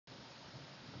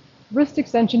Wrist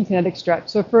extension, kinetic stretch.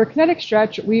 So for a kinetic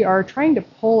stretch, we are trying to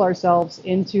pull ourselves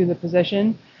into the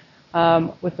position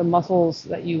with the muscles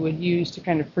that you would use to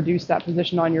kind of produce that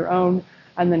position on your own,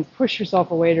 and then push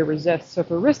yourself away to resist. So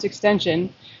for wrist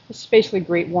extension, this is basically a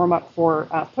great warm-up for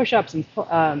push-ups and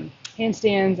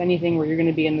handstands, anything where you're going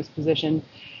to be in this position.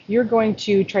 You're going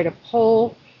to try to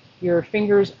pull your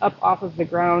fingers up off of the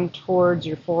ground towards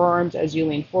your forearms as you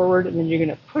lean forward, and then you're going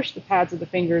to push the pads of the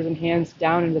fingers and hands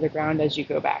down into the ground as you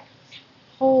go back.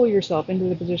 Pull yourself into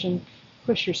the position,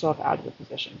 push yourself out of the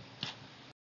position.